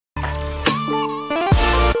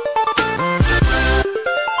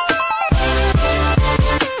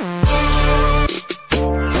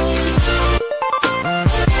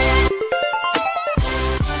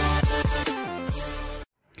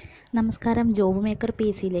നമസ്കാരം, job maker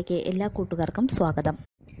PCയിലേക്ക് എല്ലാ കൂട്ടുകാർക്കും സ്വാഗതം.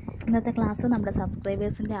 ഇന്നത്തെ ക്ലാസ് നമ്മുടെ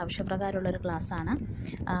സബ്സ്ക്രൈബേഴ്സിൻ്റെ ആവശ്യപ്രകാരമുള്ളൊരു ക്ലാസ്സാണ്.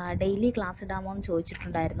 ഡെയിലി ക്ലാസ് ഇടാമോ എന്ന്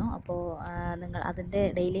ചോദിച്ചിട്ടുണ്ടായിരുന്നു. അപ്പോൾ നിങ്ങൾ അതിൻ്റെ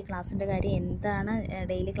ഡെയിലി ക്ലാസ്സിൻ്റെ കാര്യം എന്താണ്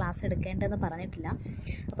ഡെയിലി ക്ലാസ് എടുക്കേണ്ടതെന്ന് പറഞ്ഞിട്ടില്ല.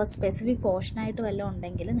 അപ്പോൾ സ്പെസിഫിക് പോർഷനായിട്ട് വല്ലതും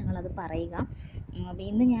ഉണ്ടെങ്കിൽ നിങ്ങളത് പറയുക.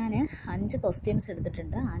 ഇന്ന് ഞാൻ 5 ക്വസ്റ്റ്യൻസ്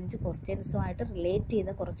എടുത്തിട്ടുണ്ട്. 5 ക്വസ്റ്റ്യൻസുമായിട്ട് റിലേറ്റ്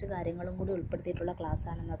ചെയ്ത കുറച്ച് കാര്യങ്ങളും കൂടി ഉൾപ്പെടുത്തിയിട്ടുള്ള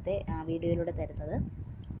ക്ലാസ്സാണ് ഇന്നത്തെ വീഡിയോയിലൂടെ തരുന്നത്.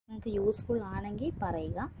 നിങ്ങൾക്ക് യൂസ്ഫുൾ ആണെങ്കിൽ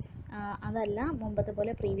പറയുക. അതല്ല മുമ്പത്തെ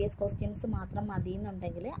പോലെ പ്രീവിയസ് ക്വസ്റ്റ്യൻസ് മാത്രം മതി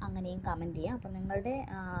എന്നുണ്ടെങ്കിൽ അങ്ങനെയും കമൻറ്റ് ചെയ്യുക. അപ്പോൾ നിങ്ങളുടെ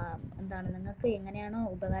നിങ്ങൾക്ക് എങ്ങനെയാണോ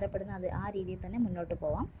ഉപകാരപ്പെടുന്നത് അത് ആ രീതിയിൽ തന്നെ മുന്നോട്ട്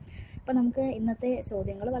പോവാം. അപ്പോൾ നമുക്ക് ഇന്നത്തെ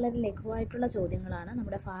ചോദ്യങ്ങൾ വളരെ ലഘുവായിട്ടുള്ള ചോദ്യങ്ങളാണ്.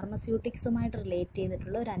 നമ്മുടെ ഫാർമസ്യൂട്ടിക്സുമായിട്ട് റിലേറ്റ്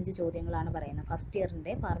ചെയ്തിട്ടുള്ള ഒരു 5 ചോദ്യങ്ങളാണ് പറയുന്നത്. ഫസ്റ്റ്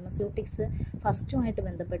ഇയറിൻ്റെ ഫാർമസ്യൂട്ടിക്സ് ഫസ്റ്റുമായിട്ട്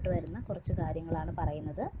ബന്ധപ്പെട്ട് വരുന്ന കുറച്ച് കാര്യങ്ങളാണ്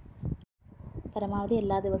പറയുന്നത്. പരമാവധി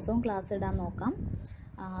എല്ലാ ദിവസവും ക്ലാസ് ഇടാൻ നോക്കാം.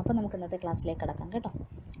 അപ്പോൾ നമുക്ക് ഇന്നത്തെ ക്ലാസ്സിലേക്ക് കടക്കാം കേട്ടോ.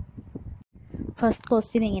 ഫസ്റ്റ്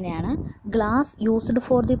ക്വസ്റ്റ്യൻ ഇങ്ങനെയാണ്: glass used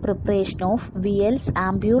for the preparation of വിയൽസ്,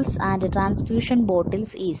 ആംബ്യൂൾസ് and transfusion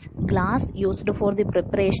bottles is. Glass used for the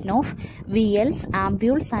preparation of വിയൽസ്,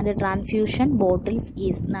 ആംബ്യൂൾസ് and transfusion bottles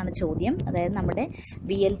is എന്നാണ് ചോദ്യം. അതായത് നമ്മുടെ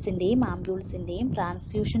വിയൽസിൻ്റെയും ആംബ്യൂൾസിൻ്റെയും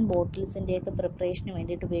ട്രാൻസ്ഫ്യൂഷൻ ബോട്ടിൽസിൻ്റെയൊക്കെ പ്രിപ്പറേഷന്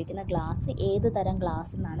വേണ്ടിയിട്ട് ഉപയോഗിക്കുന്ന ഗ്ലാസ് ഏത് തരം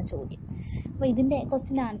ഗ്ലാസ് എന്നാണ് ചോദ്യം. അപ്പോൾ ഇതിൻ്റെ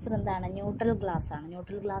ക്വസ്റ്റ്യൻ്റെ ആൻസർ എന്താണ്? ന്യൂട്രൽ ഗ്ലാസ് ആണ്.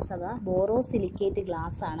 ന്യൂട്രൽ ഗ്ലാസ് അഥവാ ബോറോസിലിക്കേറ്റ്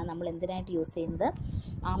ഗ്ലാസ് ആണ് നമ്മൾ എന്തിനായിട്ട് യൂസ് ചെയ്യുന്നത്?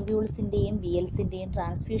 ആംബ്യൂൾസിൻ്റെയും വിയൽസിൻ്റെയും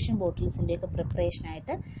ട്രാൻസ്ഫ്യൂഷൻ ബോട്ടിൽസിൻ്റെയൊക്കെ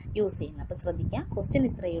പ്രിപ്പറേഷനായിട്ട് യൂസ് ചെയ്യുന്നത്. അപ്പോൾ ശ്രദ്ധിക്കുക, ക്വസ്റ്റ്യൻ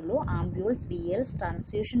ഇത്രയേ ഉള്ളൂ. ആംബ്യൂൾസ്, വിയൽസ്,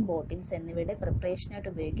 ട്രാൻസ്ഫ്യൂഷൻ ബോട്ടിൽസ് എന്നിവയുടെ പ്രിപ്പറേഷനായിട്ട്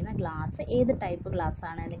ഉപയോഗിക്കുന്ന ഗ്ലാസ് ഏത് ടൈപ്പ് ഗ്ലാസ്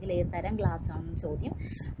ആണ്, അല്ലെങ്കിൽ ഏത് തരം ഗ്ലാസ് ആണെന്ന് ചോദ്യം.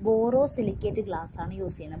 ബോറോസിലിക്കേറ്റ് ഗ്ലാസ് ആണ്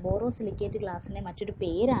യൂസ് ചെയ്യുന്നത്. ബോറോസിലിക്കേറ്റ് ഗ്ലാസിൻ്റെ മറ്റൊരു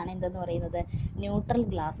പേരാണ് എന്തെന്ന് പറയുന്നത്? ന്യൂട്രൽ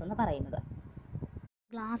ഗ്ലാസ് എന്ന് പറയുന്നത്.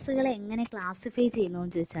 ഗ്ലാസ്സുകളെ എങ്ങനെ ക്ലാസിഫൈ ചെയ്യുന്നു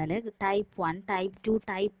എന്ന് ചോദിച്ചാൽ ടൈപ്പ് 1, ടൈപ്പ് 2,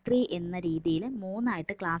 ടൈപ്പ് 3 എന്ന രീതിയിൽ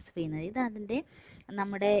 3ആയിട്ട് ക്ലാസിഫൈ ചെയ്യുന്നത്. ഇത് അതിൻ്റെ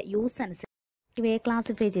നമ്മുടെ യൂസ് അനുസരിച്ച് ഇവയെ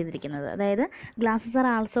ക്ലാസിഫൈ ചെയ്തിരിക്കുന്നത്. അതായത് glasses are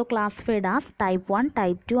also classified as type 1,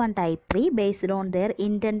 type 2 and type 3 based on their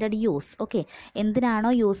intended use. Okay, എന്തിനാണോ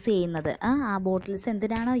യൂസ് ചെയ്യുന്നത്, ആ ബോട്ടിൽസ്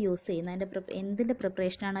എന്തിനാണോ യൂസ് ചെയ്യുന്നത്, എന്തിൻ്റെ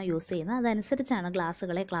പ്രിപ്പറേഷനാണോ യൂസ് ചെയ്യുന്നത് അതനുസരിച്ചാണ്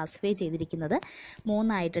ഗ്ലാസ്സുകളെ ക്ലാസിഫൈ ചെയ്തിരിക്കുന്നത്.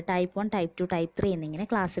 3ആയിട്ട് ടൈപ്പ് 1, ടൈപ്പ് 2, ടൈപ്പ് 3 എന്നിങ്ങനെ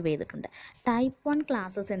ക്ലാസിഫൈ ചെയ്തിട്ടുണ്ട്. ടൈപ്പ് 1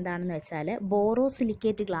 ഗ്ലാസ്സസ് എന്താണെന്ന് വെച്ചാൽ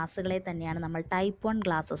ബോറോസിലിക്കേറ്റ് ഗ്ലാസ്സുകളെ തന്നെയാണ് നമ്മൾ ടൈപ്പ് 1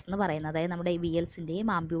 ഗ്ലാസ്സസ് എന്ന് പറയുന്നത്. അതായത് നമ്മുടെ വിയൽസിൻ്റെയും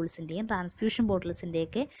ആംബ്യൂൾസിൻ്റെയും ട്രാൻസ്ഫ്യൂഷൻ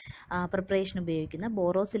ബോട്ടിൽസിൻ്റെയൊക്കെ പ്രിപ്പറേഷൻ ഉപയോഗിക്കുന്ന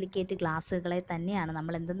ബോറോസിലിക്കേറ്റ് ഗ്ലാസ്സുകളെ തന്നെയാണ്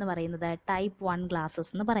നമ്മൾ എന്തെന്ന് പറയുന്നത്? ടൈപ്പ് 1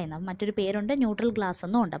 ഗ്ലാസ്സസ് എന്ന് പറയുന്നത്. മറ്റൊരു പേരുണ്ട്, ന്യൂട്രൽ ഗ്ലാസ്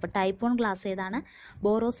എന്നും ഉണ്ട്. അപ്പോൾ ടൈപ്പ് 1 ഗ്ലാസ് ഏതാണ്?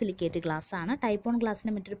 ബോറോസിലിക്കേറ്റ് ഗ്ലാസ് ആണ്. ടൈപ്പ് 1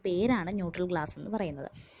 ഗ്ലാസ്സിൻ്റെ മറ്റൊരു പേരാണ് ന്യൂട്രൽ ഗ്ലാസ് എന്ന് പറയുന്നത്.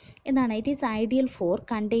 എന്താണ്? It is ideal four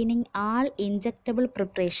containing all ഇൻജെക്റ്റബിൾ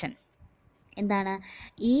preparation. എന്താണ്?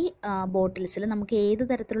 ഈ ബോട്ടിൽസിൽ നമുക്ക് ഏത്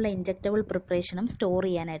തരത്തിലുള്ള ഇൻജെക്റ്റബിൾ പ്രിപ്പറേഷനും സ്റ്റോർ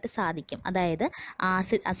ചെയ്യാനായിട്ട് സാധിക്കും. അതായത്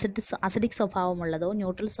അസിഡിക് സ്വഭാവമുള്ളതോ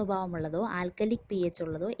ന്യൂട്രൽ സ്വഭാവമുള്ളതോ ആൽക്കലിക് pH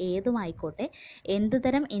ഉള്ളതോ ഏതുമായിക്കോട്ടെ, എന്ത്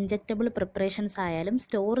തരം ഇൻജെക്റ്റബിൾ പ്രിപ്പറേഷൻസ് ആയാലും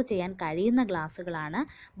സ്റ്റോർ ചെയ്യാൻ കഴിയുന്ന ഗ്ലാസ്സുകളാണ്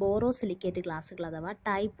ബോറോസിലിക്കേറ്റ് ഗ്ലാസ്സുകൾ അഥവാ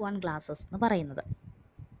ടൈപ്പ് 1 ഗ്ലാസ്സസ് എന്ന് പറയുന്നത്.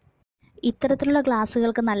 ഇത്തരത്തിലുള്ള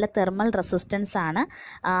ഗ്ലാസ്സുകൾക്ക് നല്ല തെർമൽ റെസിസ്റ്റൻസ് ആണ്.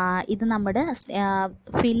 ഇത് നമ്മുടെ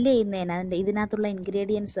ഫില്ല് ചെയ്യുന്നതിന്, ഇതിനകത്തുള്ള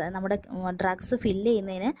ഇൻഗ്രീഡിയൻസ് നമ്മുടെ ഡ്രഗ്സ് ഫില്ല്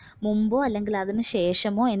ചെയ്യുന്നതിന് മുമ്പോ അല്ലെങ്കിൽ അതിന്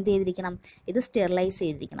ശേഷമോ എന്ത് ചെയ്തിരിക്കണം? ഇത് സ്റ്റെറിലൈസ്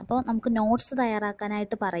ചെയ്തിരിക്കണം. അപ്പോൾ നമുക്ക് നോട്ട്സ്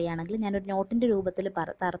തയ്യാറാക്കാനായിട്ട് പറയുകയാണെങ്കിൽ ഞാനൊരു നോട്ടിൻ്റെ രൂപത്തിൽ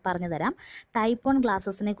പറഞ്ഞു തരാം. ടൈപ്പ് 1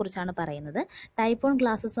 ഗ്ലാസ്സസിനെ കുറിച്ചാണ് പറയുന്നത്. Type 1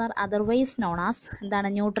 glasses R otherwise known as എന്താണ്?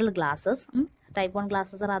 Neutral glasses. Type 1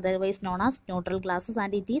 glasses are otherwise known as neutral glasses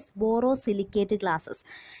and it is borosilicate glasses.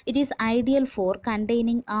 It is ideal for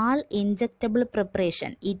containing all injectable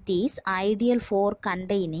preparation. It is ideal for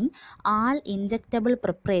containing all injectable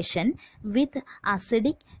preparation with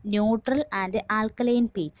acidic, neutral and alkaline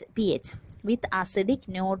pH. With acidic,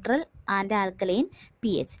 neutral and alkaline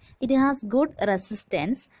pH. It has good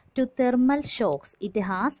resistance to thermal shocks. It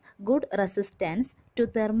has good resistance to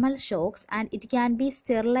thermal shocks and it can be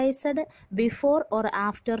sterilized before or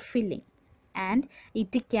after filling. And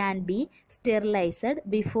it can be sterilized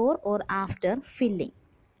before or after filling.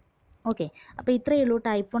 Okay, അപ്പോൾ ഇത്രയേ ഉള്ളൂ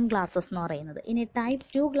type 1 glasses എന്ന് പറയുന്നത്. ഇനി type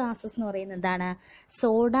 2 glasses എന്ന് പറയുന്നത് എന്താണ്?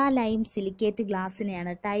 Soda lime silicate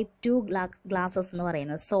ഗ്ലാസ്സിനെയാണ് type 2 glasses എന്ന്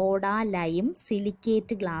പറയുന്നത്. Soda lime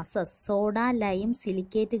silicate glasses. Soda lime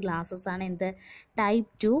silicate glasses ആണ് എന്ത്? ടൈപ്പ്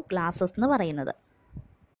 2 ഗ്ലാസ്സസ് എന്ന് പറയുന്നത്.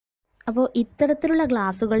 അപ്പോൾ ഇത്തരത്തിലുള്ള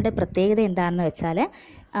ഗ്ലാസ്സുകളുടെ പ്രത്യേകത എന്താണെന്ന് വെച്ചാൽ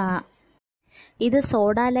ഇത്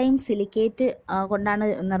സോഡ ലൈം സിലിക്കേറ്റ് കൊണ്ടാണ്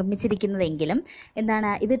നിർമ്മിച്ചിരിക്കുന്നതെങ്കിലും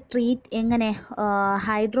ഇത് എങ്ങനെ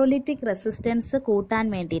ഹൈഡ്രോലിറ്റിക് റെസിസ്റ്റൻസ് കൂട്ടാൻ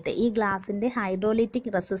വേണ്ടിയിട്ട്, ഈ ഗ്ലാസിൻ്റെ ഹൈഡ്രോലിറ്റിക്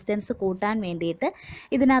റെസിസ്റ്റൻസ് കൂട്ടാൻ വേണ്ടിയിട്ട്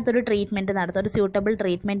ഇതിനകത്തൊരു ട്രീറ്റ്മെൻറ്റ് നടത്തും, ഒരു സ്യൂട്ടബിൾ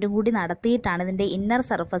ട്രീറ്റ്മെൻറ്റും കൂടി നടത്തിയിട്ടാണ്, ഇതിൻ്റെ ഇന്നർ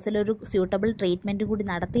സർഫസിൽ ഒരു സ്യൂട്ടബിൾ ട്രീറ്റ്മെൻറ്റും കൂടി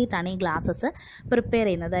നടത്തിയിട്ടാണ് ഈ ഗ്ലാസസ് പ്രിപ്പയർ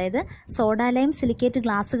ചെയ്യുന്നത്. അതായത് സോഡ ലൈം സിലിക്കേറ്റ്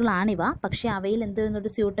ഗ്ലാസ്സുകളാണിവ, പക്ഷേ അവയിൽ ഒരു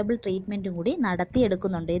സ്യൂട്ടബിൾ ട്രീറ്റ്മെൻറ്റും കൂടി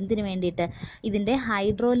നടത്തിയെടുക്കുന്നുണ്ട്. എന്തിനു വേണ്ടിയിട്ട്? ഇതിൻ്റെ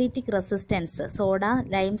ഹൈഡ്രോലിറ്റിക് റെസിസ്റ്റൻസ്, സോഡ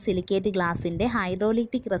ലൈം സിലിക്കേറ്റ് ഗ്ലാസിൻ്റെ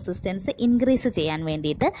ഹൈഡ്രോലിറ്റിക് റെസിസ്റ്റൻസ് ഇൻക്രീസ് ചെയ്യാൻ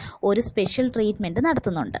വേണ്ടിയിട്ട് ഒരു സ്പെഷ്യൽ ട്രീറ്റ്മെൻറ്റ്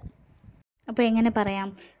നടത്തുന്നുണ്ട്. അപ്പോൾ എങ്ങനെ പറയാം?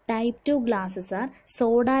 Type 2 glasses are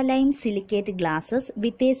soda lime silicate glasses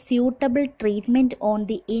with a suitable treatment on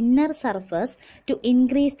the inner surface to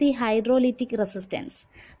increase the hydrolytic resistance.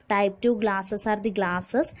 Type 2 glasses are the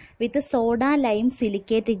glasses with a soda lime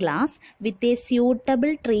silicate glass with a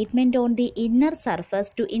suitable treatment on the inner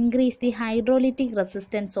surface to increase the hydrolytic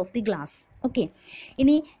resistance of the glass. Okay,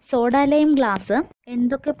 ഇനി soda lime glass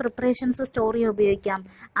എന്തൊക്കെ preparations store ചെയ്യാൻ ഉപയോഗിക്കാം?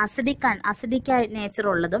 Acidic nature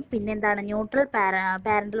ഉള്ളതും പിന്നെ neutral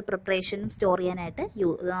parental പ്രിപ്പറേഷനും store ചെയ്യാനായിട്ട്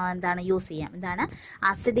use ചെയ്യാം.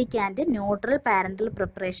 Acidic and neutral parental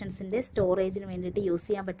പ്രിപ്പറേഷൻസിൻ്റെ സ്റ്റോറേജിന് വേണ്ടിയിട്ട് use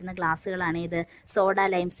ചെയ്യാൻ പറ്റുന്ന ഗ്ലാസ്സുകളാണ് ഇത് സോഡ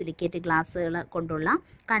ലൈം സിലിക്കേറ്റ് ഗ്ലാസ്സുകൾ കൊണ്ടുള്ള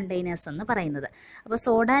കണ്ടെയ്നേഴ്സ് എന്ന് പറയുന്നത്. അപ്പോൾ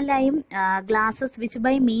soda lime glasses which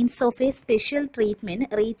by means of A special treatment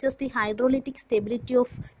reaches the ഹൈഡ്രോലിറ്റിക് stability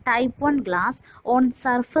of type 1 glass on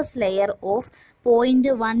surface layer of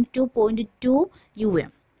 0.1 to 0.2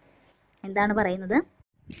 um. എന്താണ് പറയുന്നത്?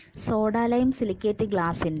 സോഡ ലൈം സിലിക്കേറ്റ്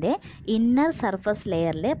ഗ്ലാസിൻ്റെ ഇന്നർ സർഫസ്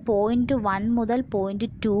ലെയറിൽ 0.1 മുതൽ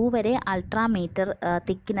 0.2 വരെ അൾട്രാമീറ്റർ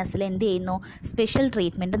തിക്നെസ്സിൽ എന്ത് ചെയ്യുന്നു? സ്പെഷ്യൽ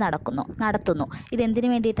ട്രീറ്റ്മെൻറ്റ് നടത്തുന്നു.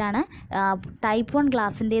 ഇതെന്തിനു വേണ്ടിയിട്ടാണ്? ടൈപ്പ് 1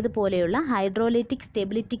 ഗ്ലാസിൻ്റേത് പോലെയുള്ള ഹൈഡ്രോലിറ്റിക്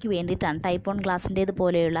സ്റ്റെബിലിറ്റിക്ക് വേണ്ടിയിട്ടാണ്. ടൈപ്പ് 1 ഗ്ലാസിൻ്റേത്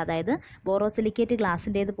പോലെയുള്ള, അതായത് ബോറോസിലിക്കേറ്റ്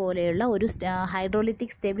ഗ്ലാസിൻ്റേത് പോലെയുള്ള ഒരു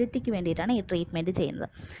ഹൈഡ്രോലിറ്റിക് സ്റ്റെബിലിറ്റിക്ക് വേണ്ടിയിട്ടാണ് ഈ ട്രീറ്റ്മെൻറ്റ് ചെയ്യുന്നത്.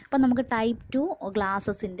 അപ്പോൾ നമുക്ക് ടൈപ്പ് 2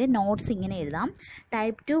 ഗ്ലാസസിൻ്റെ നോട്ട്സ് ഇങ്ങനെ എഴുതാം.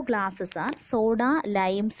 Type 2 glasses R soda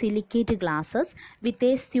lime silicate glasses with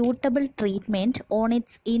a suitable treatment on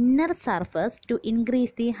its inner surface to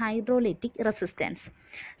increase the hydrolytic resistance.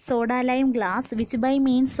 Soda lime glass which by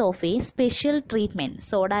means of a special treatment,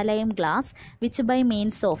 soda lime glass which by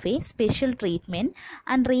means of a special treatment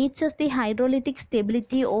and reaches the hydrolytic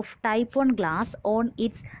stability of type 1 glass on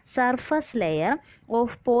its surface layer of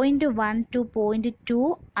 0.1 to 0.2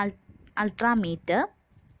 ultrameter,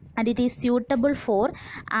 and it is suitable for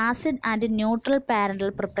acid and neutral parental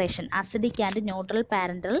preparation, acidic and neutral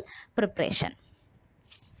parental preparation.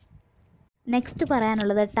 Next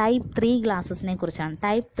പറയാനുള്ളത് type 3 ഗ്ലാസസിനെ കുറിച്ചാണ്.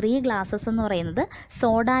 Type 3 glasses എന്ന് പറയുന്നത്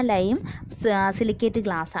soda lime silicate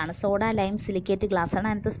glass ആണ്. Soda lime silicate glass ആണ്.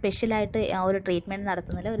 അതിനകത്ത് സ്പെഷ്യലായിട്ട് ഒരു treatment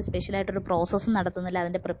നടത്തുന്നില്ല, ഒരു സ്പെഷ്യലായിട്ടൊരു പ്രോസസ്സ് നടത്തുന്നില്ല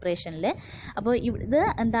അതിൻ്റെ പ്രിപ്പറേഷനിൽ. അപ്പോൾ ഇത്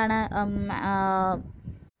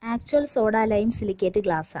actual soda lime silicate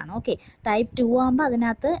glass ആണ്. ഓക്കെ, ടൈപ്പ് 2 ആകുമ്പോൾ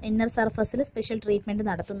അതിനകത്ത് ഇന്നർ സർഫസിൽ സ്പെഷ്യൽ ട്രീറ്റ്മെൻറ്റ്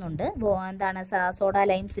നടത്തുന്നുണ്ട് സോഡ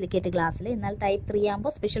ലൈം സിലിക്കേറ്റ് ഗ്ലാസ്സിൽ. എന്നാൽ ടൈപ്പ് 3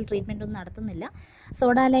 ആകുമ്പോൾ സ്പെഷ്യൽ ട്രീറ്റ്മെൻറ്റ് ഒന്നും നടത്തുന്നില്ല.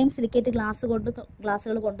 സോഡ ലൈം സിലിക്കേറ്റ്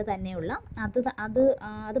ഗ്ലാസ്സുകൾ കൊണ്ട് തന്നെയുള്ള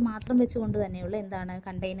അത് മാത്രം വെച്ചുകൊണ്ട് തന്നെയുള്ള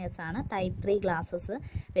കണ്ടെയ്നേഴ്സാണ് ടൈപ്പ് 3 ഗ്ലാസസ്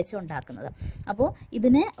വെച്ച് ഉണ്ടാക്കുന്നത്. അപ്പോൾ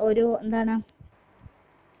ഇതിന്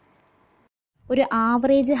ഒരു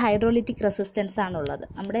ആവറേജ് ഹൈഡ്രോലിറ്റിക് റെസിസ്റ്റൻസ് ആണുള്ളത്.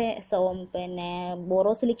 നമ്മുടെ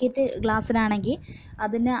ബോറോസിലിക്കേറ്റ് ഗ്ലാസ്സിനാണെങ്കിൽ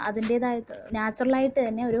അതിൻ്റേതായ നാച്ചുറലായിട്ട്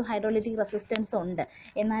തന്നെ ഒരു ഹൈഡ്രോലിറ്റിക് റെസിസ്റ്റൻസ് ഉണ്ട്.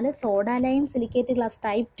 എന്നാൽ soda lime silicate glass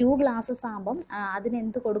type 2 glasses ആകുമ്പം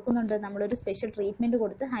അതിനെന്ത് കൊടുക്കുന്നുണ്ട്? നമ്മളൊരു സ്പെഷ്യൽ ട്രീറ്റ്മെൻറ്റ്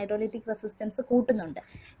കൊടുത്ത് ഹൈഡ്രോലിറ്റിക് റെസിസ്റ്റൻസ് കൂട്ടുന്നുണ്ട്.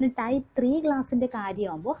 ഇനി ടൈപ്പ് 3 ഗ്ലാസിൻ്റെ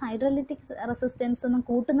കാര്യമാകുമ്പോൾ ഹൈഡ്രോലിറ്റിക് റെസിസ്റ്റൻസ് ഒന്നും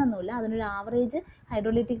കൂട്ടുന്നൊന്നുമില്ല, അതിനൊരു ആവറേജ്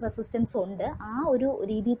ഹൈഡ്രോലിറ്റിക് റെസിസ്റ്റൻസ് ഉണ്ട്. ആ ഒരു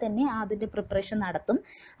രീതിയിൽ തന്നെ അതിൻ്റെ പ്രിപ്പറേഷൻ നടത്തും.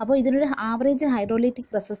 അപ്പോൾ ഇതിനൊരു ആവറേജ്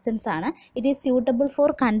ഹൈഡ്രോലിറ്റിക് റെസിസ്റ്റൻസ് ആണ്. It is suitable for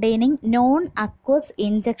containing non aqueous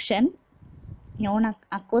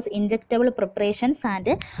injectable preparations and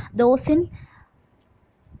those in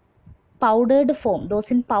powdered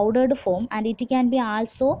form, and it can be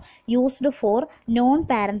also used for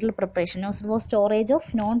non-parental preparation, used for storage of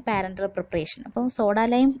non-parental preparation. അപ്പോൾ soda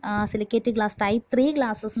lime silicate glass type 3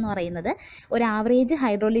 glasses എന്ന് പറയുന്നത് ഒരു average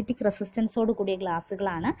ഹൈഡ്രോലിറ്റിക് റെസിസ്റ്റൻസോട് കൂടിയ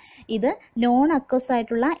ഗ്ലാസ്സുകളാണ്. ഇത് non aqueous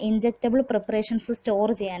ആയിട്ടുള്ള ഇൻജെക്റ്റബിൾ preparations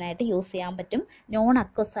store ചെയ്യാനായിട്ട് use ചെയ്യാൻ പറ്റും.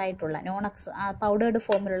 പൗഡേർഡ്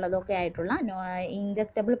ഫോമിലുള്ളതൊക്കെ ആയിട്ടുള്ള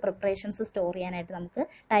ഇൻജെക്റ്റബിൾ പ്രിപ്പറേഷൻസ് സ്റ്റോർ ചെയ്യാനായിട്ട് നമുക്ക്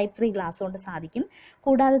ടൈപ്പ് 3 ഗ്ലാസ് കൊണ്ട് സാധിക്കും.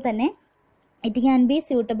 കൂടാതെ തന്നെ it can be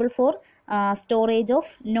suitable for storage of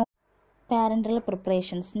non-parental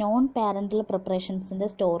preparations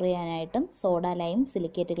store ചെയ്യാനായിട്ടും soda lime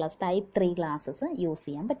silicate glass type 3 glasses use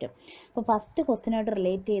ചെയ്യാൻ പറ്റും. അപ്പോൾ ഫസ്റ്റ് ക്വസ്റ്റ്യനായിട്ട്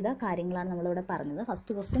റിലേറ്റ് ചെയ്ത കാര്യങ്ങളാണ് നമ്മളിവിടെ പറഞ്ഞത്.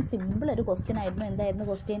 ഫസ്റ്റ് ക്വസ്റ്റ്യൻ സിമ്പിൾ ഒരു ക്വസ്റ്റ്യൻ ആയിരുന്നു. എന്തായിരുന്നു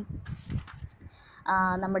ക്വസ്റ്റ്യൻ?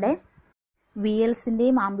 നമ്മുടെ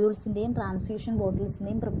വിയൽസിൻ്റെയും ആംബ്യൂൾസിൻ്റെയും ട്രാൻസ്ഫ്യൂഷൻ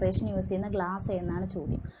ബോട്ടിൽസിൻ്റെയും പ്രിപ്പറേഷൻ യൂസ് ചെയ്യുന്ന ഗ്ലാസ് എന്നാണ്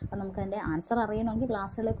ചോദ്യം. അപ്പോൾ നമുക്ക് അതിൻ്റെ ആൻസർ അറിയണമെങ്കിൽ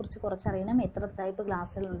ഗ്ലാസ്സുകളെ കുറിച്ച് കുറച്ചറിയണം, എത്ര ടൈപ്പ്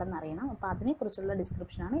ഗ്ലാസ്സുകൾ ഉണ്ടെന്ന് അറിയണം. അപ്പോൾ അതിനെക്കുറിച്ചുള്ള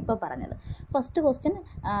ഡിസ്ക്രിപ്ഷനാണ് ഇപ്പോൾ പറഞ്ഞത്. ഫസ്റ്റ് ക്വസ്റ്റ്യൻ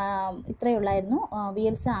ഇത്രയേ ഉള്ളായിരുന്നു.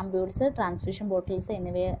 വിയൽസ്, ആംബ്യൂൾസ്, ട്രാൻസ്ഫ്യൂഷൻ ബോട്ടിൽസ്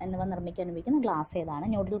എന്നിവ നിർമ്മിക്കാൻ ഉപയോഗിക്കുന്ന ഗ്ലാസ് ഏതാണ്?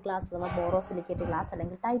 ന്യൂട്രൽ ഗ്ലാസ് അഥവാ ബോറോസിലിക്കേറ്റ് ഗ്ലാസ്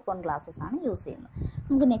അല്ലെങ്കിൽ ടൈപ്പ് 1 ഗ്ലാസ്സസ് ആണ് യൂസ് ചെയ്യുന്നത്.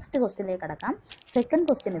 നമുക്ക് നെക്സ്റ്റ് ക്വസ്റ്റ്യനിലേക്ക് കടക്കാം. സെക്കൻഡ്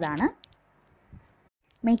ക്വസ്റ്റ്യൻ ഇതാണ്.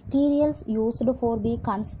 Materials used for the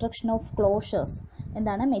construction of closures.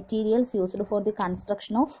 എന്താണ് materials used for the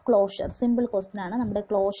construction of closure? Simple question ആണ്. നമ്മുടെ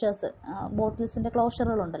ക്ലോഷേഴ്സ്, ബോട്ടിൽസിൻ്റെ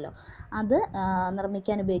ക്ലോഷറുകളുണ്ടല്ലോ, അത്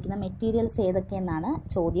നിർമ്മിക്കാൻ ഉപയോഗിക്കുന്ന മെറ്റീരിയൽസ് ഏതൊക്കെയെന്നാണ്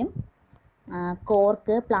ചോദ്യം.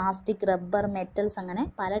 കോർക്ക്, പ്ലാസ്റ്റിക്, റബ്ബർ, മെറ്റൽസ്, അങ്ങനെ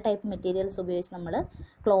പല ടൈപ്പ് മെറ്റീരിയൽസ് ഉപയോഗിച്ച് നമ്മൾ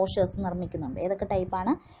ക്ലോഷേഴ്സ് നിർമ്മിക്കുന്നുണ്ട്. ഏതൊക്കെ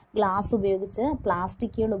ടൈപ്പാണ്? ഗ്ലാസ് ഉപയോഗിച്ച്,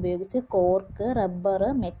 പ്ലാസ്റ്റിക്കുകൾ ഉപയോഗിച്ച്, കോർക്ക്, റബ്ബർ,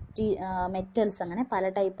 മെറ്റൽസ്, അങ്ങനെ പല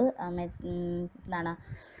ടൈപ്പ് എന്താണ്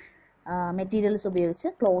മെറ്റീരിയൽസ് ഉപയോഗിച്ച്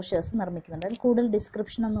ക്ലോഷേഴ്സ് നിർമ്മിക്കുന്നുണ്ട്. അതിൽ കൂടുതൽ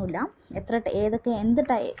ഡിസ്ക്രിപ്ഷൻ ഒന്നുമില്ല.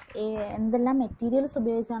 എന്തെല്ലാം മെറ്റീരിയൽസ്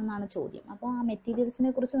ഉപയോഗിച്ചാണെന്നാണ് ചോദ്യം. അപ്പോൾ ആ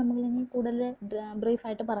മെറ്റീരിയൽസിനെ കുറിച്ച് നമ്മളിനി കൂടുതൽ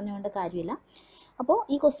ബ്രീഫായിട്ട് പറഞ്ഞുകൊണ്ട് കാര്യമില്ല. അപ്പോൾ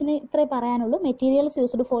ഈ ക്വസ്റ്റിന് ഇത്രേ പറയാനുള്ളൂ. Materials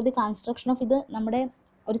used for the construction of, ഇത് നമ്മുടെ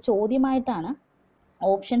ഒരു ചോദ്യമായിട്ടാണ്.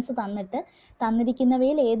 ഓപ്ഷൻസ്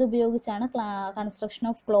തന്നിരിക്കുന്നവയിൽ ഏതുപയോഗിച്ചാണ് കൺസ്ട്രക്ഷൻ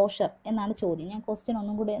ഓഫ് ക്ലോഷർ എന്നാണ് ചോദ്യം. ഞാൻ ക്വസ്റ്റ്യൻ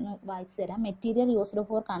ഒന്നും കൂടി ഒന്ന് വായിച്ചു തരാം. Material used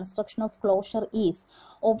for construction of closure is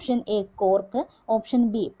option A cork, option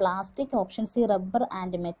B plastic, option C rubber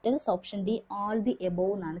and metals, option D all the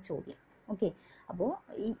above എന്നാണ് ചോദ്യം. ഓക്കെ, അപ്പോൾ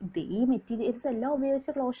ഈ മെറ്റീരിയൽസ് എല്ലാം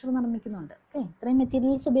ഉപയോഗിച്ച് ക്ലോഷർ നിർമ്മിക്കുന്നുണ്ട്. ഓക്കെ, ഇത്രയും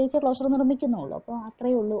മെറ്റീരിയൽസ് ഉപയോഗിച്ച് ക്ലോഷർ നിർമ്മിക്കുന്നുള്ളൂ. അപ്പോൾ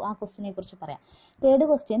അത്രയേ ഉള്ളൂ ആ ക്വസ്റ്റിനെ കുറിച്ച് പറയാം. Third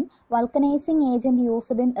question, വൾക്കനൈസിങ് agent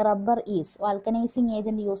used in rubber is. വൾക്കനൈസിങ്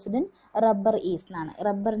agent used in rubber is എന്നാണ്.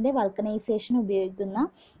 റബ്ബറിൻ്റെ വൾക്കനൈസേഷൻ ഉപയോഗിക്കുന്ന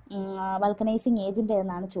വൾക്കനൈസിങ് ഏജന്റ്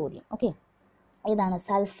എന്നാണ് ചോദ്യം. ഓക്കെ, ഇതാണ്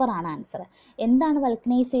സൾഫർ ആണ് ആൻസർ. എന്താണ്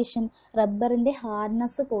വൾക്കനൈസേഷൻ? റബ്ബറിൻ്റെ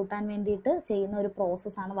ഹാർഡ്നെസ് കൂട്ടാൻ വേണ്ടിയിട്ട് ചെയ്യുന്ന ഒരു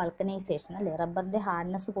പ്രോസസ്സാണ് വൾക്കനൈസേഷൻ, അല്ലേ? റബ്ബറിൻ്റെ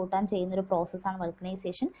ഹാർഡ്നെസ് കൂട്ടാൻ ചെയ്യുന്ന ഒരു പ്രോസസ്സാണ്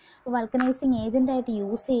വൾക്കനൈസേഷൻ. അപ്പോൾ വൾക്കനൈസിങ് ഏജൻ്റായിട്ട്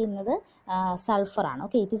യൂസ് ചെയ്യുന്നത് സൾഫറാണ്.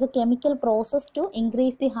 Okay, it is A chemical process to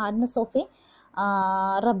increase the hardness of A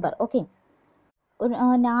rubber. Okay, ഒരു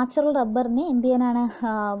നാച്ചുറൽ റബ്ബറിനെ എന്ത് ചെയ്യാനാണ്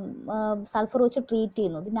സൾഫർ വെച്ച് ട്രീറ്റ്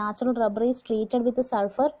ചെയ്യുന്നത്. Natural rubber is treated with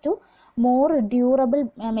sulphur to more durable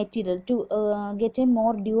material, to get A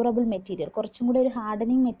more durable material. കുറച്ചും കൂടി ഒരു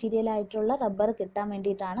hardening material ആയിട്ടുള്ള rubber കിട്ടാൻ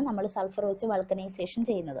വേണ്ടിയിട്ടാണ് നമ്മൾ സൾഫർ വെച്ച് വൾക്കനൈസേഷൻ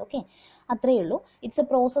ചെയ്യുന്നത്. ഓക്കെ, അത്രയേ ഉള്ളൂ. It's A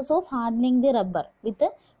process of hardening the rubber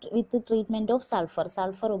with treatment of sulphur.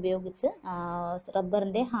 Sulphur ഉപയോഗിച്ച്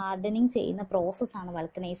റബ്ബറിൻ്റെ ഹാർഡനിങ് ചെയ്യുന്ന പ്രോസസ്സാണ്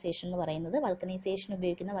വൾക്കനൈസേഷൻ എന്ന് പറയുന്നത്. വൾക്കനൈസേഷൻ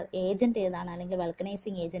ഉപയോഗിക്കുന്ന ഏജൻറ്റ് ഏതാണ്? അല്ലെങ്കിൽ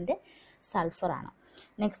വൾക്കനൈസിങ് agent സൾഫറാണ്.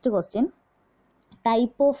 Next question,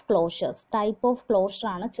 type of closures. Type of closure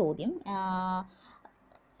ആണ് ചോദ്യം.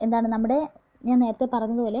 എന്താണ് ഞാൻ നേരത്തെ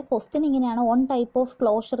പറഞ്ഞതുപോലെ ക്വസ്റ്റ്യൻ ഇങ്ങനെയാണ്. 1 ടൈപ്പ് ഓഫ്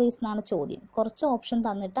ക്ലോഷർ ഈസ് എന്നാണ് ചോദ്യം. കുറച്ച് ഓപ്ഷൻ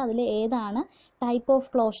തന്നിട്ട് അതിൽ ഏതാണ് ടൈപ്പ് ഓഫ്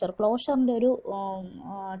ക്ലോഷർ, ക്ലോഷറിൻ്റെ ഒരു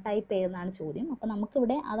ടൈപ്പ് ഏതെന്നാണ് ചോദ്യം. അപ്പോൾ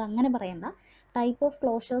നമുക്കിവിടെ അതങ്ങനെ പറയണ്ട, ടൈപ്പ് ഓഫ്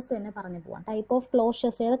ക്ലോഷേഴ്സ് തന്നെ പറഞ്ഞു പോവാം. ടൈപ്പ് ഓഫ്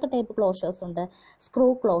ക്ലോഷേഴ്സ് ഏതൊക്കെ ടൈപ്പ് ക്ലോഷേഴ്സ് ഉണ്ട്? Screw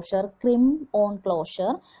closure, crimp on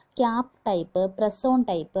closure, cap type, press on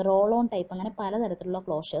type, roll on type, അങ്ങനെ പലതരത്തിലുള്ള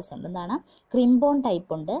ക്ലോഷേഴ്സ് ഉണ്ട്. എന്താണ്? ക്രിംബോൺ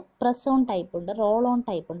ടൈപ്പ് ഉണ്ട്, പ്രസ് ഓൺ ടൈപ്പ് ഉണ്ട്, റോൾ ഓൺ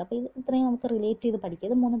ടൈപ്പ് ഉണ്ട്. അപ്പോൾ ഇത് ഇത്രയും നമുക്ക് റിലേറ്റ് ചെയ്ത് പഠിക്കുക.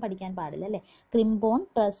 ഇത് മൂന്നും പഠിക്കാൻ പാടില്ല, അല്ലേ? ക്രിംബോൺ,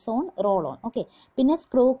 press on, roll on. Okay, പിന്നെ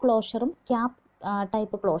സ്ക്രൂ ക്ലോഷറും ക്യാപ്പ്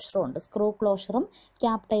ടൈപ്പ് ക്ലോഷറും ഉണ്ട്. സ്ക്രൂ ക്ലോഷറും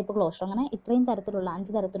ക്യാപ്പ് ടൈപ്പ് ക്ലോഷറും, അങ്ങനെ ഇത്രയും തരത്തിലുള്ള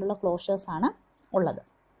 5 തരത്തിലുള്ള ക്ലോഷേഴ്സാണ് ഉള്ളത്.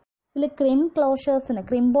 ഇതിൽ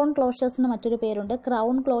ക്രിംബോൺ ക്ലോഷേഴ്സിന് മറ്റൊരു പേരുണ്ട്,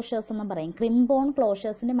 ക്രൗൺ ക്ലോഷേഴ്സ് എന്നും പറയും. ക്രിംബോൺ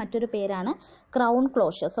ക്ലോഷേഴ്സിൻ്റെ മറ്റൊരു പേരാണ് ക്രൗൺ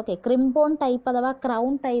ക്ലോഷേഴ്സ്. ഓക്കെ, ക്രിംബോൺ ടൈപ്പ് അഥവാ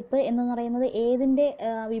ക്രൗൺ ടൈപ്പ് എന്ന് പറയുന്നത് ഏതിൻ്റെ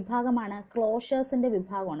വിഭാഗമാണ്? ക്ലോഷേഴ്സിൻ്റെ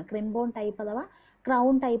വിഭാഗമാണ്. ക്രിംബോൺ ടൈപ്പ് അഥവാ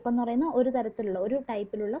ക്രൗൺ ടൈപ്പ് എന്ന് പറയുന്ന ഒരു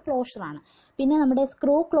ടൈപ്പിലുള്ള ക്ലോഷറാണ്. പിന്നെ നമ്മുടെ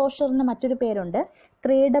സ്ക്രൂ ക്ലോഷറിന് മറ്റൊരു പേരുണ്ട്,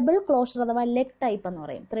 ത്രെഡബിൾ ക്ലോഷർ അഥവാ ലെഗ് ടൈപ്പ് എന്ന്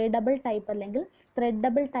പറയും. ത്രെഡബിൾ ടൈപ്പ്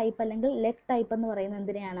അല്ലെങ്കിൽ ലെഗ് ടൈപ്പ് എന്ന് പറയുന്നത്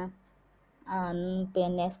എന്തിനെയാണ്?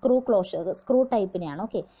 പിന്നെ സ്ക്രൂ ടൈപ്പിനെയാണ്.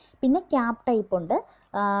 ഓക്കെ, പിന്നെ ക്യാപ്പ് ടൈപ്പ് ഉണ്ട്,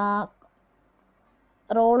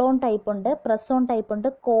 റോൾ ഓൺ ടൈപ്പ് ഉണ്ട്, പ്രസ് ഓൺ ടൈപ്പ് ഉണ്ട്,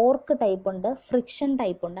 കോർക്ക് ടൈപ്പ് ഉണ്ട്, ഫ്രിക്ഷൻ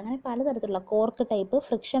ടൈപ്പ് ഉണ്ട്. അങ്ങനെ പലതരത്തിലുള്ള കോർക്ക് ടൈപ്പ്,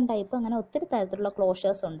 ഫ്രിക്ഷൻ ടൈപ്പ്, അങ്ങനെ ഒത്തിരി തരത്തിലുള്ള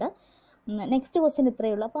ക്ലോഷേഴ്സ് ഉണ്ട്. നെക്സ്റ്റ് ക്വസ്റ്റ്യൻ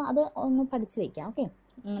ഇത്രയേ ഉള്ളൂ. അപ്പോൾ അത് ഒന്ന് പഠിച്ചു വയ്ക്കാം. ഓക്കെ,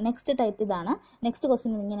 നെക്സ്റ്റ് ടൈപ്പ് ഇതാണ്. നെക്സ്റ്റ്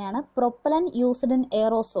ക്വസ്റ്റ്യൻ ഇങ്ങനെയാണ്, പ്രൊപ്പലൻറ്റ് യൂസ്ഡ് ഇൻ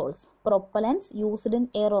എയറോസോൾസ്.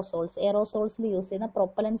 എയറോസോൾസിൽ യൂസ് ചെയ്യുന്ന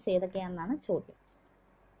പ്രൊപ്പലൻസ് ഏതൊക്കെയാണെന്നാണ് ചോദ്യം.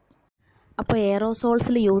 അപ്പോൾ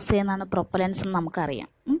എയറോസോൾസിൽ യൂസ് ചെയ്യുന്നതാണ് പ്രൊപ്പലൻസ് എന്ന് നമുക്കറിയാം.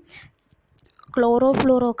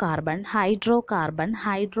 chlorofluorocarbon, hydrocarbon,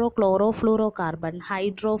 hydrochlorofluorocarbon,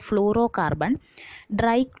 hydrofluorocarbon,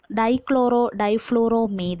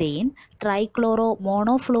 dichloro-difluoromethane,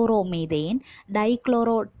 trichloro-monofluoromethane,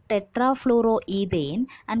 dichloro-tetrafluoroethane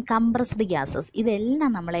and compressed gases.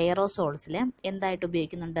 ഇതെല്ലാം നമ്മൾ എയറോസോൾസിൽ എന്തായിട്ട്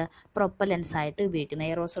ഉപയോഗിക്കുന്നുണ്ട്? പ്രൊപ്പലൻസ് ആയിട്ട് ഉപയോഗിക്കുന്നു.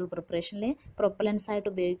 എയറോസോൾ പ്രിപ്പറേഷനിൽ പ്രൊപ്പലൻസ് ആയിട്ട്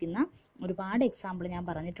ഉപയോഗിക്കുന്ന ഒരുപാട് എക്സാമ്പിൾ ഞാൻ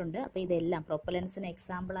പറഞ്ഞിട്ടുണ്ട്. അപ്പോൾ ഇതെല്ലാം പ്രൊപ്പലൻസിന്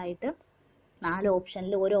എക്സാമ്പിളായിട്ട് 4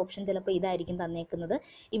 ഓപ്ഷനിൽ ഒരു ഓപ്ഷൻ ചിലപ്പോൾ ഇതായിരിക്കും തന്നേക്കുന്നത്,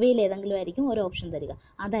 ഇവയിൽ ഏതെങ്കിലും ആയിരിക്കും ഒരു ഓപ്ഷൻ തരിക.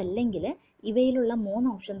 അതല്ലെങ്കിൽ ഇവയിലുള്ള 3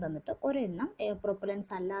 ഓപ്ഷൻ തന്നിട്ട് ഒരെണ്ണം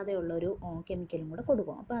പ്രൊപ്പലൻസ് അല്ലാതെയുള്ളൊരു കെമിക്കലും കൂടെ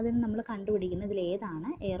കൊടുക്കും. അപ്പോൾ അതിന് നമ്മൾ കണ്ടുപിടിക്കുന്ന ഇതിൽ ഏതാണ്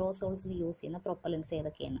എയറോസോൾസിൽ യൂസ് ചെയ്യുന്ന പ്രൊപ്പലൻസ്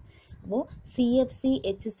ഏതൊക്കെയാണ്. അപ്പോൾ CFC,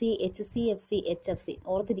 HC, HCFC, HFC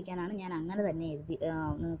ഓർത്തിരിക്കാനാണ് ഞാൻ അങ്ങനെ തന്നെ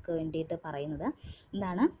നിങ്ങൾക്ക് വേണ്ടിയിട്ട് പറയുന്നത്.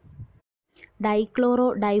 എന്താണ്?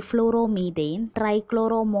 ഡൈഫ്ലൂറോമീഥെയ്ൻ,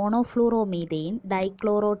 ട്രൈക്ലോറോമോണോഫ്ലൂറോമീഥെയ്ൻ,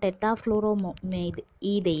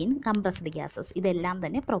 ഡൈക്ലോറോ-ടെട്രാഫ്ലൂറോമീഥെയ്ൻ, കംപ്രസ്ഡ് ഗ്യാസസ്. ഇതെല്ലാം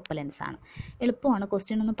തന്നെ പ്രൊപ്പലൻസ് ആണ്. എളുപ്പമാണ്,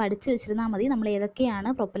 ക്വസ്റ്റ്യൻ ഒന്ന് പഠിച്ചു വെച്ചിരുന്നാൽ മതി. നമ്മൾ ഏതൊക്കെയാണ്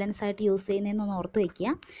പ്രൊപ്പലൻസ് ആയിട്ട് യൂസ് ചെയ്യുന്നതെന്നൊന്ന് ഓർത്ത് വയ്ക്കുക.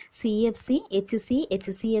 CFC, HC,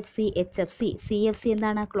 HCFC, HFC. CFC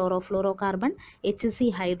എന്താണ്? Chlorofluoro carbon. HC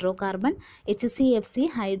hydro carbon. HCFC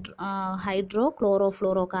hydro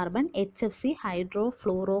chlorofluoro carbon. HFC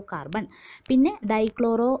hydrofluoro carbon. പിന്നെ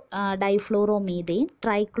ഡൈഫ്ലൂറോമീഥെയ്ൻ,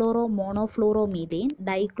 ട്രൈക്ലോറോ-മോണോഫ്ലൂറോമീഥെയ്ൻ,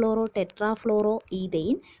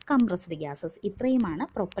 ഡൈക്ലോറോ-ടെട്രാഫ്ലൂറോഈഥെയ്ൻ, കംപ്രസ്ഡ് ഗ്യാസസ്. ഇത്രയുമാണ്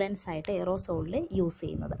പ്രൊപ്പലൻസ് ആയിട്ട് എയറോസോളിൽ യൂസ്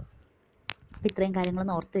ചെയ്യുന്നത്. അപ്പോൾ ഇത്രയും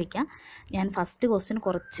കാര്യങ്ങളൊന്ന് ഓർത്ത് വയ്ക്കുക. ഞാൻ ഫസ്റ്റ് ക്വസ്റ്റ്യൻ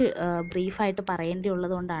കുറച്ച് ബ്രീഫായിട്ട്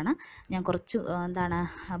പറയേണ്ടിയുള്ളത് കൊണ്ടാണ് ഞാൻ കുറച്ച്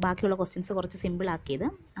ബാക്കിയുള്ള ക്വസ്റ്റ്യൻസ് കുറച്ച് സിമ്പിളാക്കിയത്.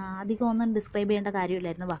 അധികം ഒന്നും ഡിസ്ക്രൈബ് ചെയ്യേണ്ട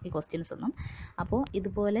കാര്യമില്ലായിരുന്നു ബാക്കി ക്വസ്റ്റ്യൻസ് ഒന്നും. അപ്പോൾ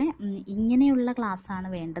ഇതുപോലെ ഇങ്ങനെയുള്ള ക്ലാസ്സാണ്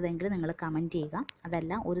വേണ്ടതെങ്കിൽ നിങ്ങൾ കമൻറ്റ് ചെയ്യുക.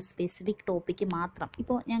 അതല്ല ഒരു സ്പെസിഫിക് ടോപ്പിക്ക് മാത്രം,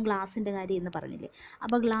 ഇപ്പോൾ ഞാൻ ഗ്ലാസിൻ്റെ കാര്യം ഇന്ന് പറഞ്ഞില്ലേ,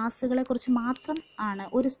 അപ്പോൾ ഗ്ലാസ്സുകളെക്കുറിച്ച് മാത്രം ആണ്,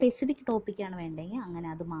 ഒരു സ്പെസിഫിക് ടോപ്പിക്കാണ് വേണ്ടെങ്കിൽ അങ്ങനെ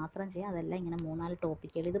അത് മാത്രം ചെയ്യുക. അതല്ല ഇങ്ങനെ 3-4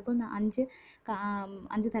 ടോപ്പിക്കുകൾ, ഇതിപ്പോൾ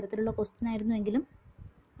 5 തരത്തിലുള്ള ക്വസ്റ്റ്യൻ ആയിരുന്നുവെങ്കിലും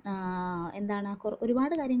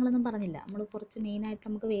ഒരുപാട് കാര്യങ്ങളൊന്നും പറഞ്ഞില്ല. നമ്മൾ കുറച്ച് മെയിനായിട്ട്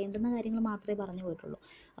നമുക്ക് വേണ്ടുന്ന കാര്യങ്ങൾ മാത്രമേ പറഞ്ഞു പോയിട്ടുള്ളൂ.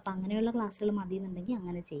 അപ്പോൾ അങ്ങനെയുള്ള ക്ലാസ്സുകൾ മതി എന്നുണ്ടെങ്കിൽ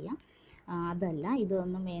അങ്ങനെ ചെയ്യാം. അതല്ല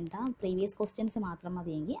ഇതൊന്നും വേണ്ട, പ്രീവിയസ് ക്വസ്റ്റ്യൻസ് മാത്രം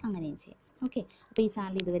മതിയെങ്കിൽ അങ്ങനെയും ചെയ്യാം. ഓക്കെ. അപ്പോൾ ഈ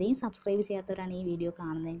ചാനൽ ഇതുവരെയും സബ്സ്ക്രൈബ് ചെയ്യാത്തവരാണ് ഈ വീഡിയോ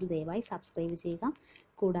കാണുന്നതെങ്കിൽ ദയവായി സബ്സ്ക്രൈബ് ചെയ്യുക.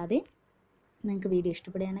 കൂടാതെ നിങ്ങൾക്ക് വീഡിയോ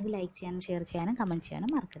ഇഷ്ടപ്പെടുകയാണെങ്കിൽ ലൈക്ക് ചെയ്യാനും ഷെയർ ചെയ്യാനും കമൻറ്റ് ചെയ്യാനും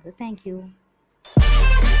മറക്കരുത്. താങ്ക്